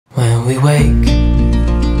we wake,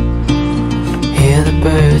 hear the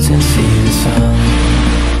birds and see the sun.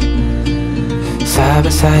 Side by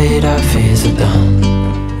side our fears are done.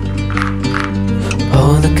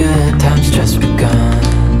 Oh, the good times just begun.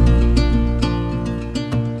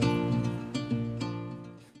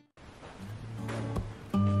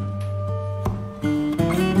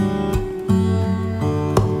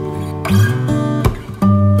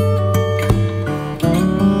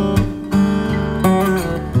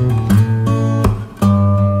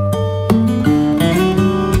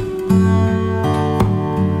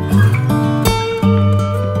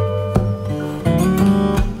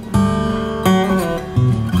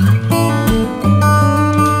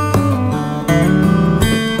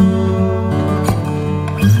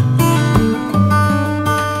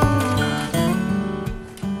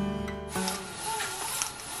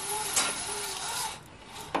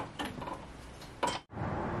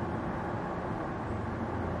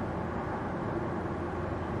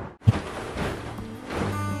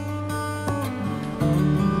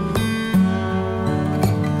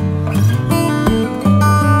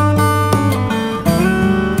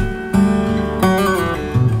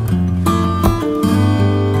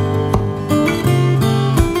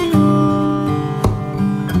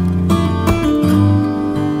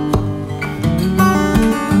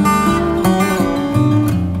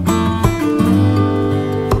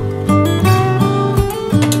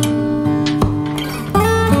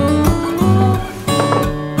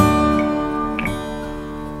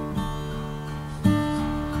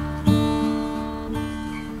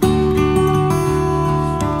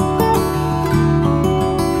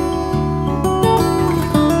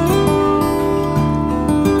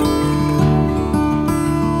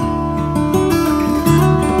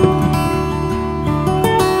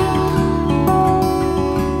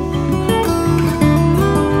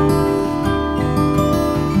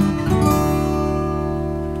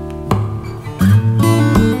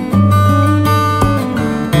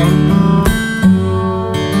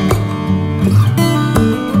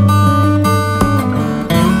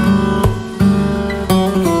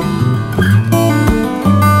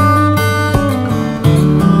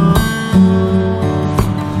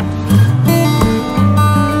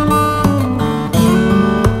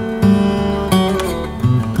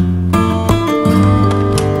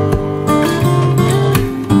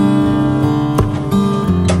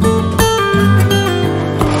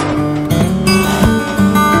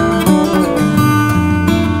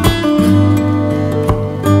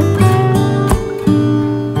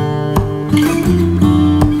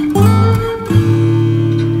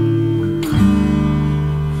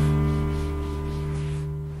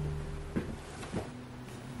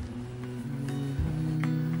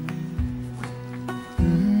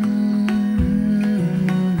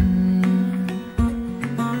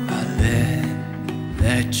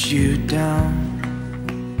 You down,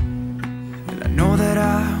 and I know that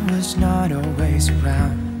I was not always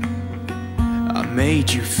around. I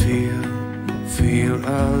made you feel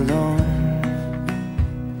alone.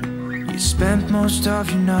 You spent most of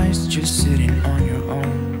your nights just sitting on your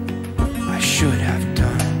own. I should have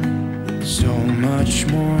done so much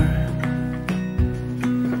more,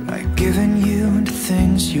 like giving you the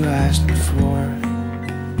things you asked me for.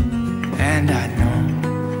 And I know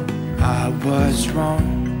I was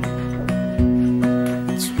wrong.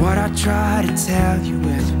 What I try to tell you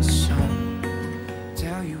with my song,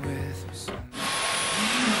 tell you with my song.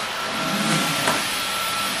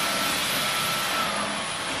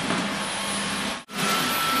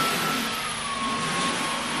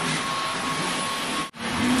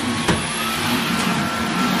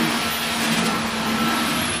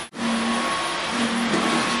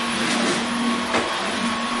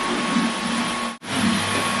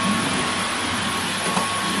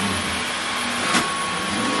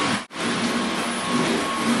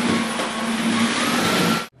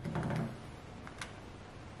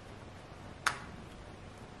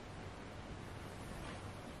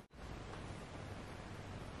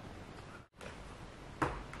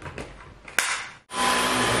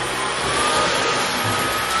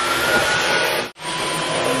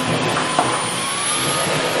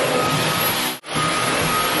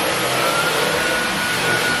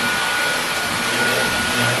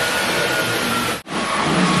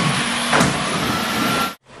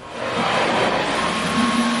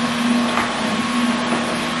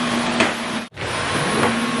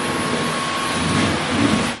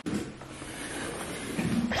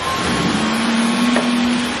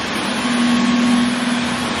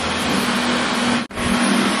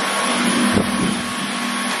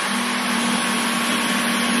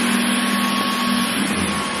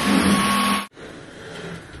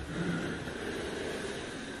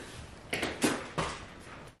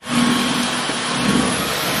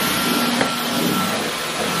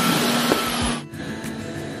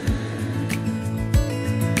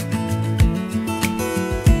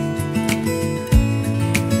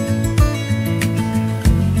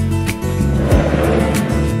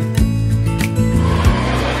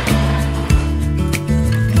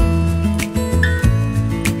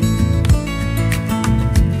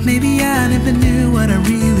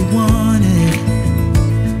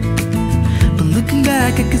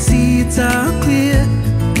 it's all clear.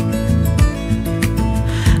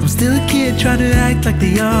 I'm still a kid trying to act like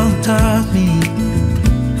they all taught me,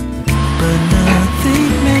 but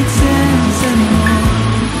nothing makes sense anymore.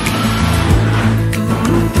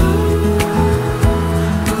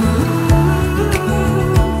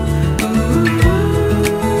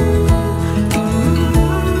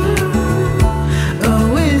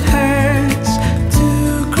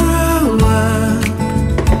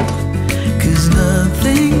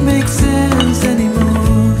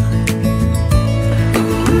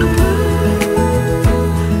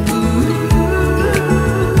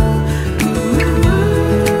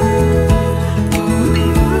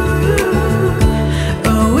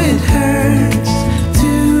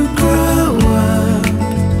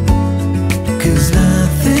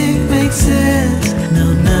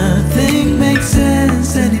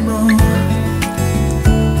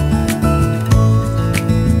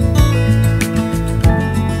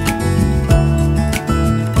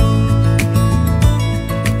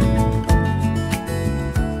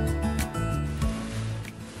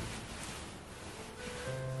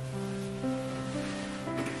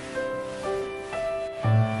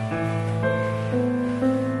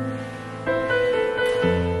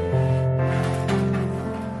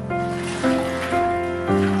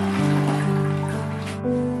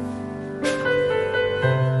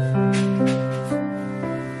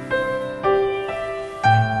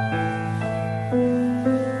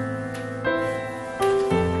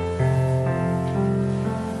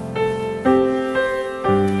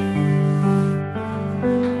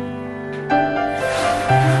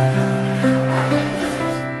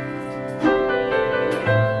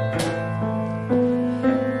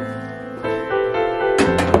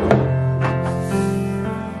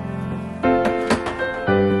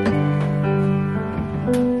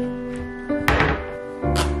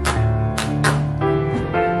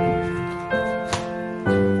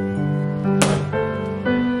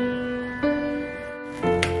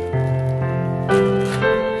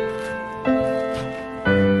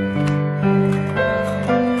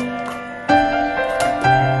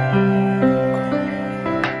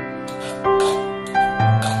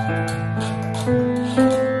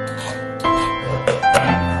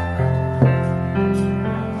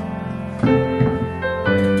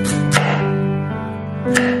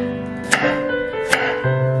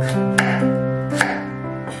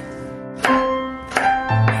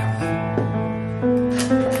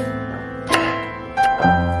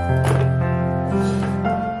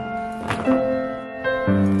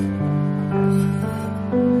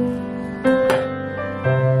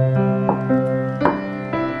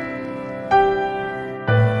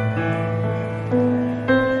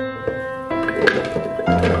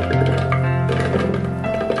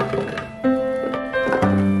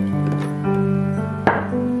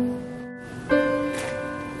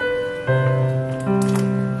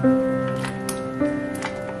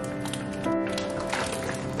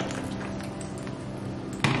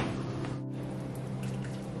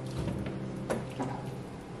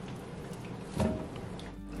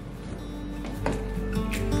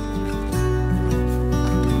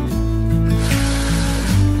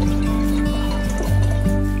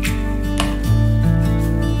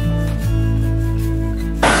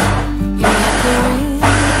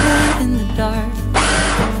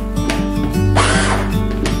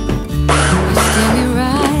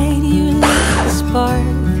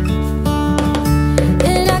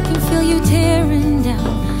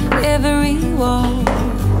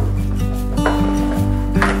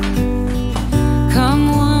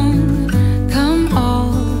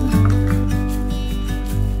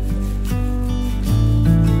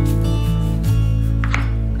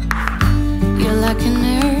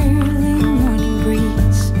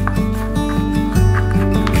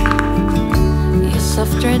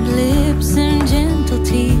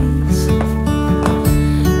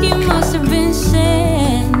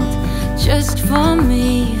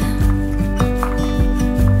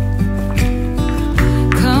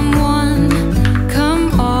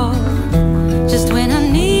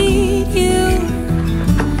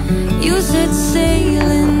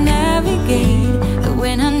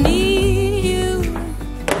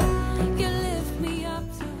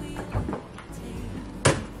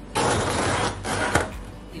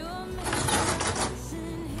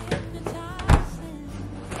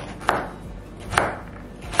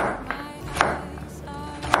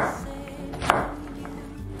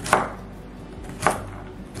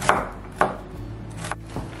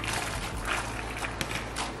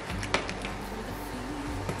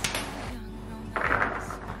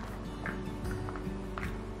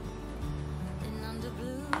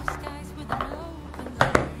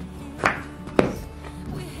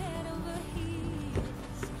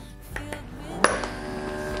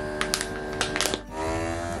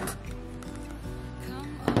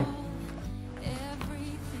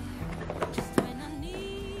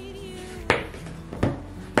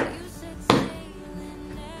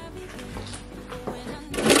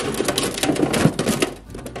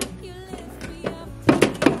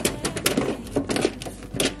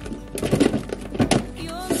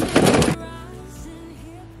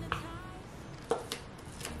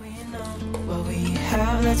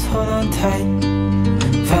 let's hold on tight.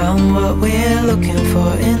 Found what we're looking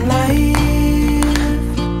for in life.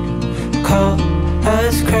 Call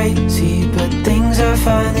us crazy, but things are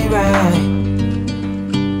finally right.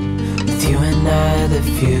 With you and I, the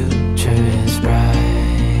future is bright.